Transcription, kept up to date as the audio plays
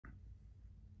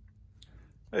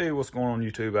Hey, what's going on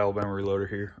YouTube? Alabama Reloader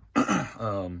here.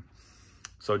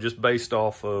 So just based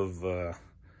off of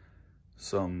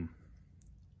some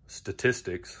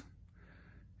statistics,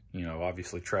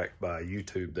 obviously tracked by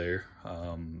YouTube there,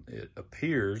 it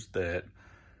appears that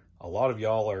a lot of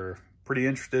y'all are pretty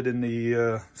interested in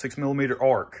the 6mm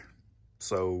ARC.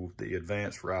 So the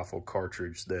advanced rifle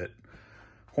cartridge that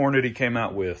Hornady came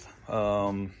out with.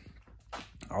 Oh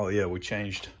yeah, we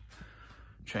changed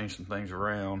some things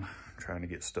around. Trying to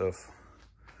get stuff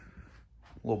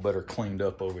a little better cleaned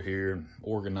up over here and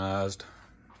organized.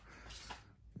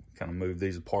 Kind of move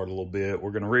these apart a little bit.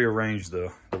 We're going to rearrange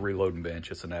the reloading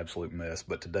bench. It's an absolute mess,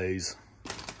 but today's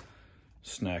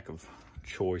snack of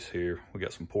choice here, we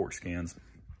got some pork skins.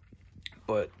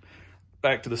 But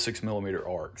back to the 6mm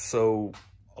ARC. So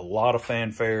a lot of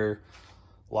fanfare,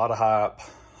 a lot of hype.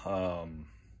 A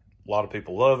lot of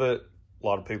people love it. A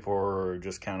lot of people are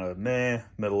just kind of meh,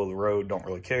 middle of the road, don't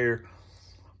really care.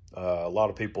 A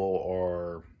lot of people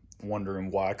are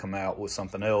wondering why come out with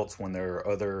something else when there are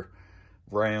other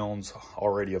rounds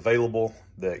already available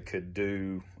that could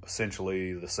do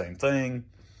essentially the same thing.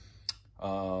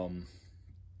 So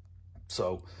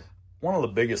one of the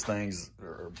biggest things,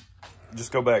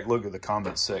 just go back, look at the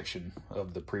comments section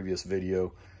of the previous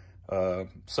video.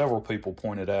 Several people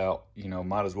pointed out,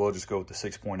 might as well just go with the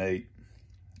 6.8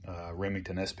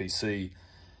 Remington SPC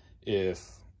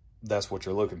if that's what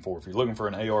you're looking for. If you're looking for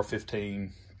an AR-15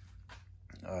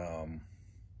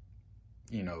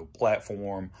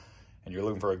 platform, and you're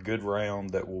looking for a good round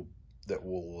that will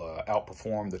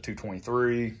outperform the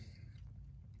 223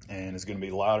 and is going to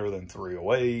be lighter than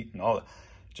 308 and all that,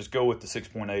 just go with the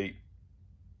 6.8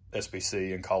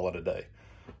 SPC and call it a day.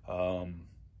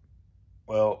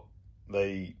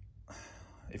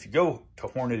 If you go to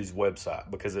Hornady's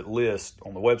website, because on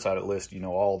the website it lists,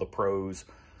 all the pros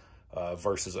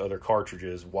versus other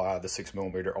cartridges, why the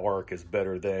 6mm ARC is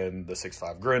better than the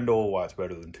 6.5 Grendel, why it's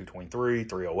better than 223,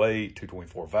 308,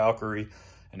 224 Valkyrie,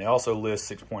 and they also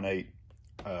list 6.8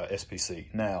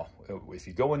 SPC. Now, if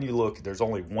you go and you look, there's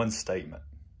only one statement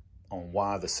on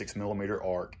why the 6mm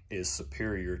ARC is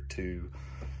superior to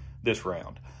this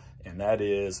round, and that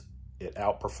is it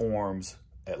outperforms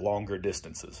at longer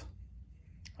distances.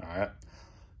 All right,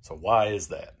 so why is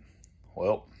that?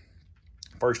 Well,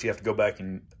 first you have to go back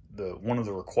and one of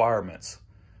the requirements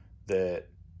that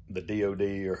the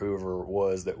DOD or whoever it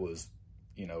was that was,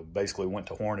 basically went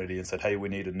to Hornady and said, hey, we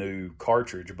need a new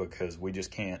cartridge because we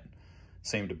just can't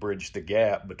seem to bridge the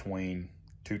gap between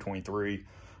 223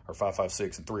 or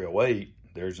 5.56 and 308.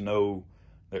 There's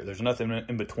nothing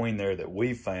in between there that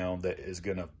we've found that is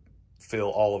going to fill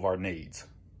all of our needs.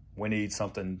 We need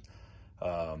something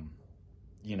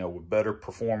with better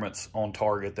performance on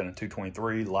target than a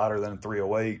 223, lighter than a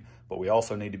 308, but we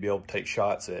also need to be able to take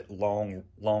shots at long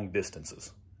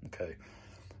distances, okay?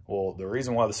 Well, the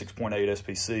reason why the 6.8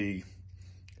 SPC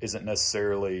isn't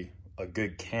necessarily a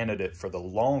good candidate for the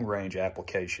long-range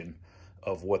application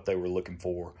of what they were looking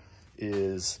for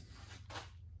is,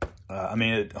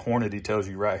 Hornady tells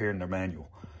you right here in their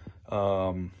manual,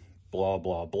 blah,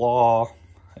 blah, blah,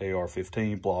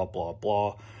 AR-15, blah, blah,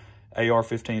 blah.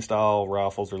 AR-15 style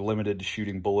rifles are limited to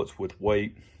shooting bullets with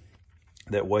weight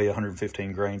that weigh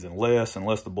 115 grains and less,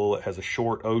 unless the bullet has a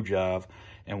short ogive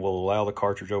and will allow the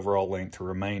cartridge overall length to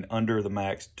remain under the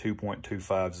max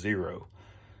 2.250.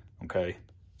 Okay,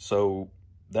 so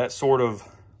that's sort of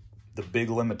the big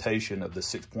limitation of the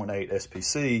 6.8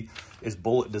 SPC is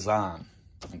bullet design.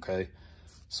 Okay,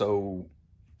 so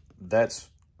that's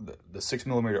the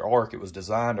 6mm ARC. It was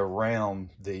designed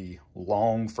around the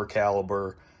long for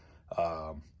caliber,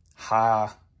 high,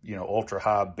 ultra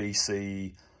high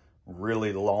BC,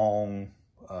 really long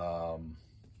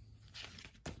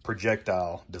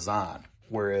projectile design.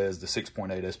 Whereas the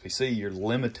 6.8 SPC, you're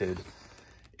limited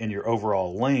in your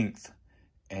overall length,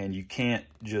 and you can't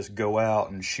just go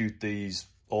out and shoot these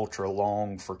ultra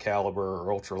long for caliber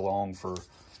or ultra long for,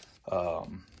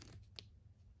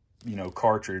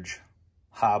 cartridge,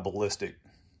 high ballistic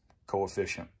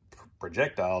coefficient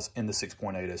projectiles in the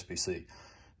 6.8 SPC.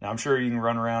 Now, I'm sure you can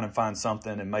run around and find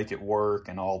something and make it work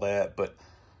and all that, but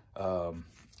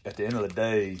at the end of the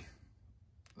day,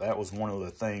 that was one of the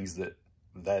things that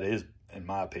is, in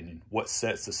my opinion, what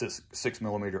sets the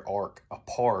 6mm ARC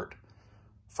apart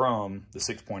from the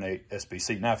 6.8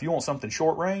 SPC. Now, if you want something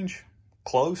short range,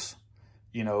 close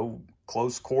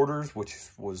quarters, which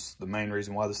was the main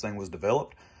reason why this thing was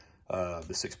developed,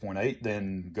 the 6.8,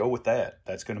 then go with that.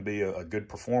 That's going to be a good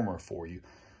performer for you.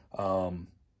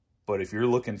 But if you're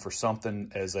looking for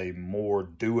something as a more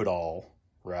do-it-all,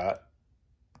 right,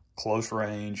 close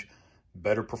range,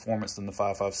 better performance than the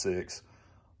 5.56,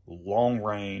 long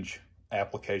range,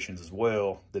 applications as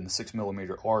well, then the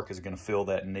 6mm arc is going to fill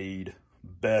that need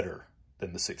better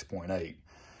than the 6.8.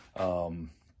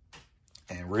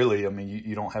 And really, I mean,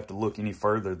 you don't have to look any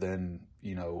further than,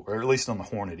 you know, or at least on the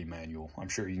Hornady manual. I'm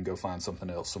sure you can go find something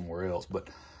else somewhere else, but,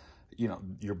 you know,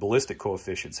 your ballistic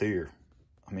coefficients here,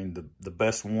 I mean, the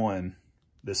best one,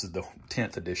 this is the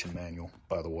 10th edition manual,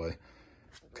 by the way.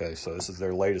 Okay, so this is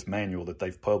their latest manual that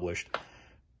they've published.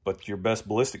 But your best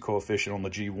ballistic coefficient on the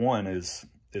G1 is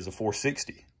a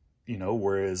 460, you know,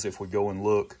 whereas if we go and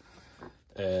look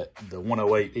at the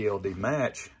 108 ELD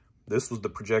match, this was the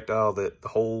projectile that the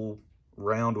whole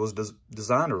round was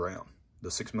designed around, the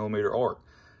 6mm arc.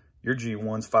 Your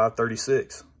G1's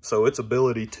 536. So its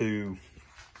ability to,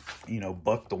 you know,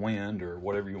 buck the wind or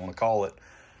whatever you want to call it,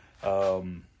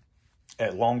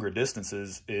 at longer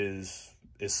distances is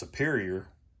superior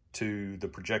to the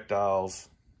projectiles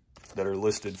that are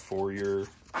listed for your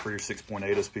 6.8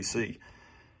 SPC.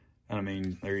 And I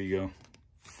mean, there you go,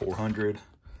 400.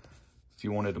 If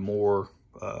you wanted a more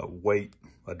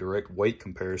a direct weight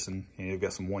comparison, you know, you've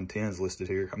got some 110s listed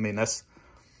here. I mean, that's,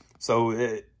 so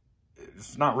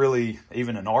it's not really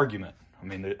even an argument. I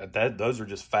mean, those are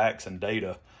just facts and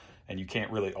data, and you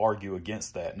can't really argue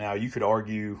against that. Now, you could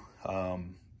argue,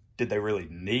 did they really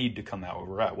need to come out with,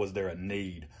 right? Was there a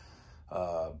need?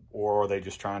 Or are they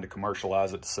just trying to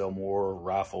commercialize it to sell more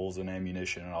rifles and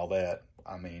ammunition and all that?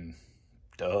 I mean,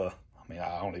 duh. I mean,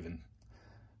 I don't even,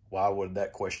 why would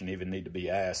that question even need to be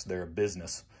asked? They're a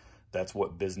business. That's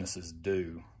what businesses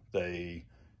do. They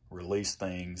release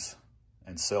things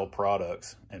and sell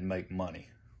products and make money.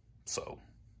 So,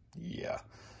 yeah,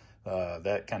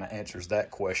 that kind of answers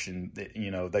that question.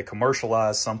 You know, they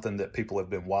commercialize something that people have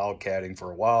been wildcatting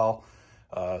for a while.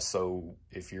 So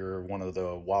if you're one of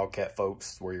the wildcat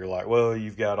folks where you're like, well,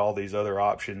 you've got all these other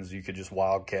options, you could just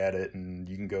wildcat it and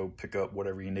you can go pick up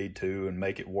whatever you need to and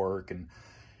make it work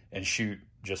and shoot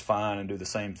just fine and do the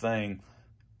same thing.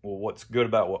 Well, what's good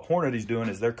about what Hornady's doing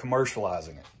is they're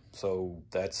commercializing it. So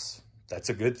that's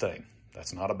a good thing.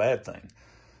 That's not a bad thing.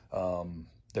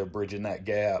 They're bridging that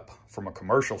gap from a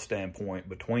commercial standpoint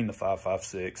between the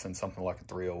 5.56 and something like a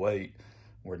 308,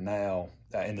 where now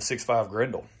in the 6.5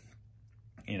 Grendel,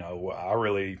 you know, I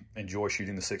really enjoy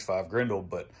shooting the 6.5 Grendel,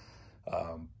 but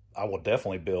I will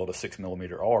definitely build a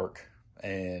 6mm arc,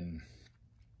 and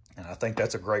I think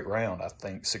that's a great round. I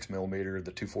think 6mm,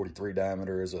 the 243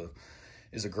 diameter is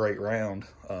a great round.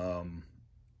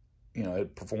 You know,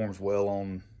 it performs well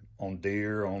on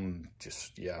deer, on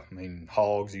just, yeah, I mean,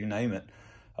 hogs, you name it.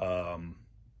 And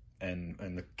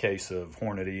in the case of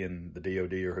Hornady and the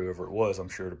DOD or whoever it was, I'm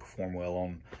sure to perform well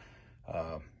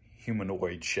on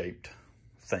humanoid shaped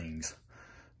things.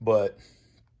 But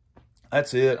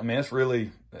that's it. I mean, it's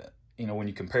really, you know, when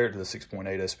you compare it to the 6.8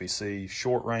 SPC,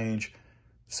 short range,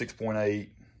 6.8,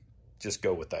 just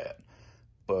go with that.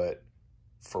 But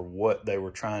for what they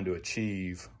were trying to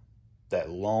achieve, that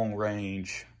long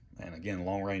range, and again,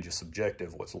 long range is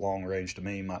subjective. What's long range to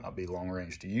me might not be long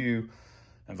range to you,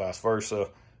 and vice versa.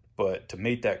 But to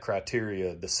meet that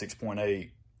criteria, the 6.8,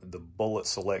 the bullet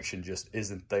selection just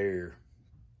isn't there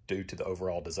due to the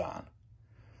overall design.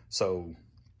 So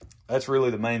that's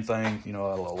really the main thing. You know,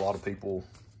 a lot of people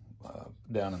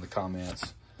down in the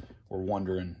comments were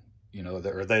wondering, you know,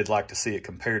 or they'd like to see it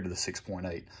compared to the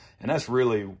 6.8. And that's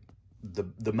really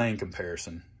the main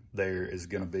comparison there is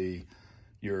going to be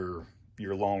your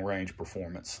long range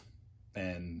performance,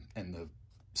 and the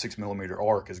 6mm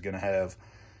arc is going to have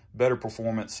better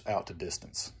performance out to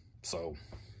distance. So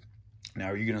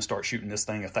now, are you going to start shooting this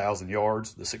thing 1,000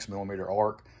 yards, the 6mm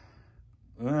arc?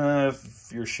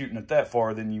 If you're shooting it that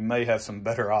far, then you may have some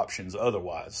better options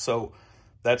otherwise. So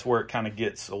that's where it kind of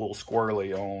gets a little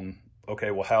squirrely on,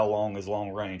 okay, well, how long is long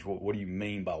range? What do you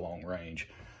mean by long range?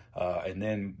 And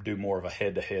then do more of a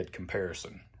head-to-head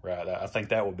comparison, right? I think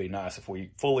that would be nice if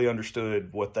we fully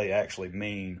understood what they actually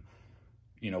mean.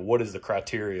 You know, what is the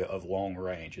criteria of long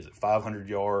range? Is it 500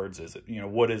 yards? Is it, you know,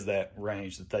 what is that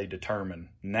range that they determine?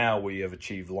 Now we have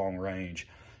achieved long range,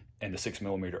 and the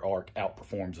 6mm arc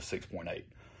outperforms the 6.8.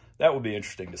 That would be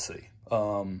interesting to see.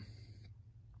 But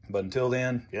until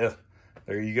then, yeah,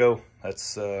 there you go.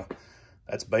 That's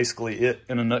basically it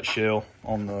in a nutshell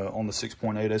on the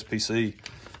 6.8 SPC.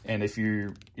 And if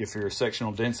you're a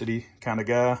sectional density kind of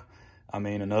guy, I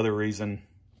mean, another reason,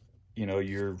 you know,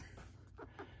 your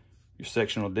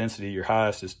sectional density, your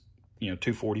highest is, you know,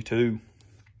 242,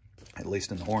 at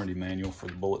least in the Hornady manual for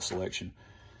the bullet selection.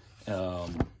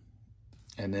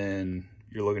 And then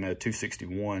you're looking at a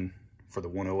 261 for the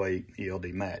 108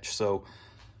 ELD match. So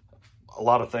a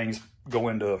lot of things go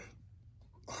into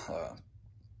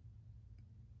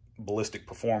ballistic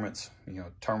performance, you know,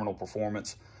 terminal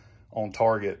performance on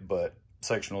target, but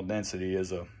sectional density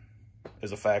is a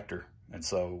factor. And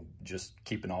so just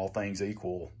keeping all things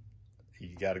equal,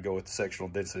 you got to go with the sectional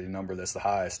density number that's the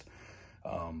highest.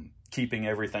 Keeping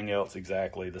everything else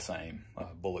exactly the same,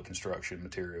 bullet construction,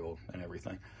 material, and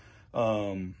everything.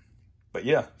 But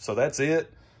yeah, so that's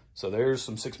it. So there's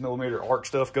some 6mm arc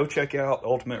stuff. Go check out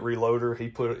Ultimate Reloader.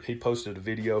 He posted a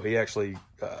video. He actually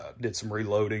did some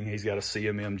reloading. He's got a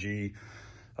CMMG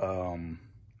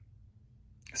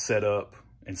set up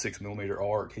in 6mm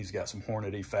arc. He's got some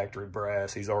Hornady factory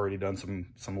brass. He's already done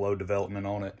some load development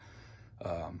on it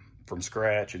from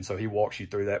scratch, and so he walks you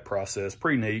through that process.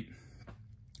 Pretty neat.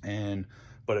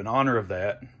 But in honor of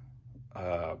that,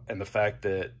 and the fact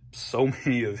that so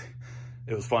many of,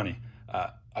 it was funny,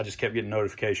 I just kept getting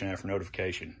notification after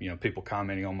notification, you know, people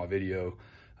commenting on my video,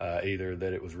 either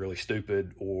that it was really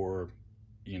stupid or,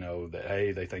 you know, that,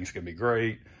 hey, they think it's gonna be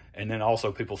great. And then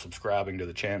also people subscribing to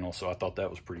the channel. So I thought that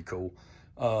was pretty cool.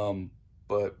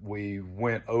 But we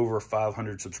went over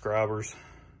 500 subscribers,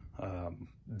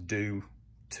 due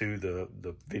to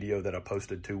the video that I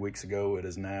posted 2 weeks ago. It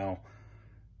is now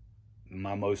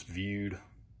my most viewed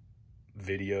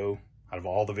video out of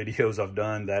all the videos I've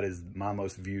done. That is my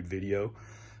most viewed video.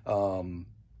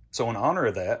 So in honor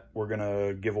of that, we're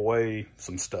gonna give away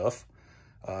some stuff.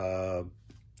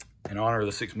 In honor of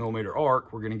the 6mm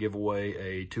arc, we're gonna give away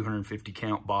a 250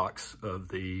 count box of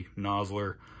the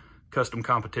Nosler Custom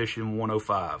Competition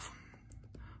 105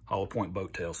 hollow point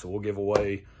boat tail. So we'll give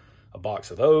away a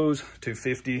box of those,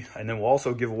 250, and then we'll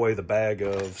also give away the bag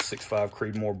of 6.5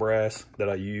 Creedmoor brass that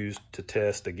I used to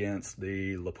test against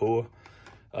the Lapua.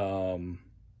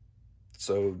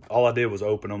 So all I did was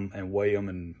open them and weigh them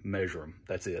and measure them.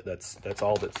 That's it. That's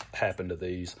all that's happened to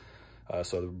these.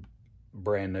 So they're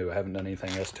brand new. I haven't done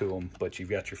anything else to them, but you've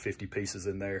got your 50 pieces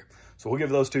in there. So we'll give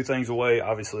those two things away.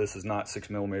 Obviously, this is not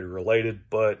 6mm related,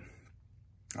 but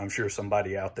I'm sure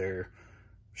somebody out there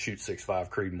shoots 6.5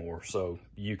 Creedmoor, so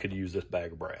you could use this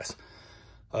bag of brass.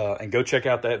 And go check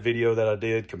out that video that I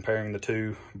did comparing the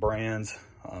two brands.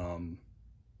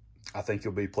 I think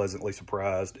you'll be pleasantly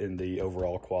surprised in the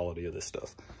overall quality of this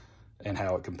stuff and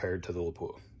how it compared to the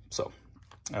Lapua.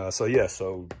 So yeah,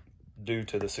 so due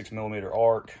to the 6mm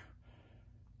arc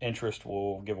interest,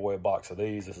 we'll give away a box of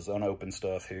these. This is unopened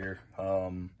stuff here.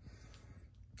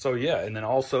 So yeah, and then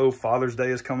also Father's Day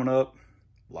is coming up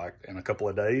like in a couple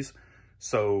of days.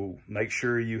 So make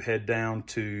sure you head down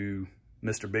to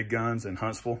Mr. Big Guns in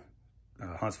Huntsville,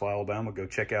 Alabama. Go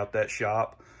check out that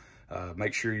shop.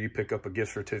 Make sure you pick up a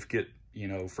gift certificate, you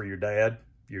know, for your dad.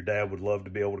 Your dad would love to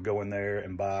be able to go in there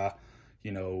and buy,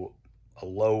 you know, a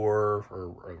lower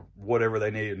or whatever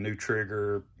they need, a new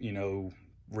trigger, you know,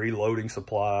 reloading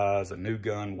supplies, a new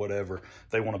gun, whatever. If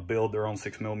they want to build their own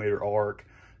 6mm arc,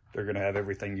 they're going to have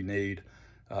everything you need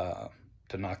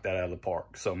to knock that out of the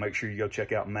park. So make sure you go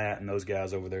check out Matt and those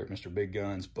guys over there at Mr. Big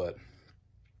Guns. But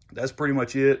that's pretty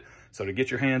much it. So to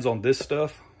get your hands on this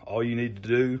stuff, all you need to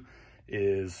do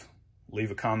is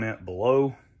leave a comment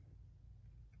below.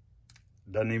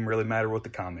 Doesn't even really matter what the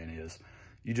comment is.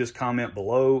 You just comment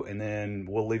below, and then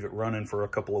we'll leave it running for a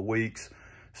couple of weeks.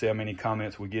 See how many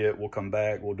comments we get. We'll come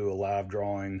back. We'll do a live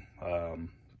drawing,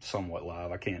 somewhat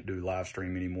live. I can't do live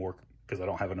stream anymore because I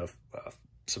don't have enough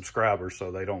subscribers,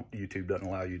 so YouTube doesn't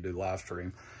allow you to do live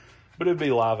stream. But it'd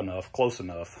be live enough, close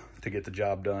enough to get the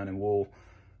job done, and we'll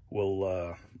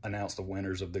announce the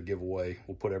winners of the giveaway.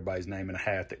 We'll put everybody's name in a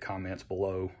hat that comments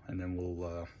below, and then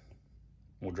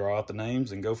we'll draw out the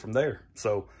names and go from there.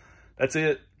 So that's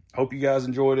it. Hope you guys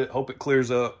enjoyed it. Hope it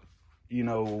clears up, you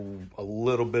know, a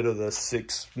little bit of the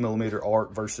 6mm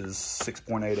arc versus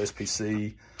 6.8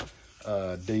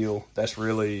 SPC deal. That's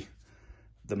really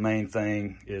the main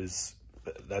thing, is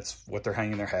that's what they're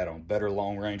hanging their hat on. Better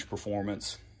long range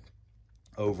performance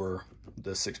over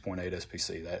the 6.8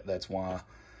 SPC. That's why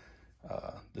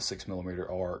the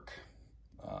 6mm arc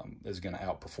is going to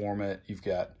outperform it. You've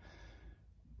got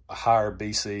a higher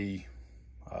BC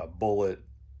bullet,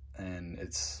 and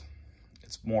it's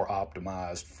more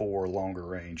optimized for longer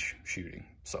range shooting.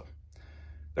 So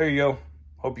there you go.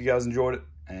 Hope you guys enjoyed it,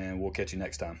 and we'll catch you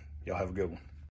next time. Y'all have a good one.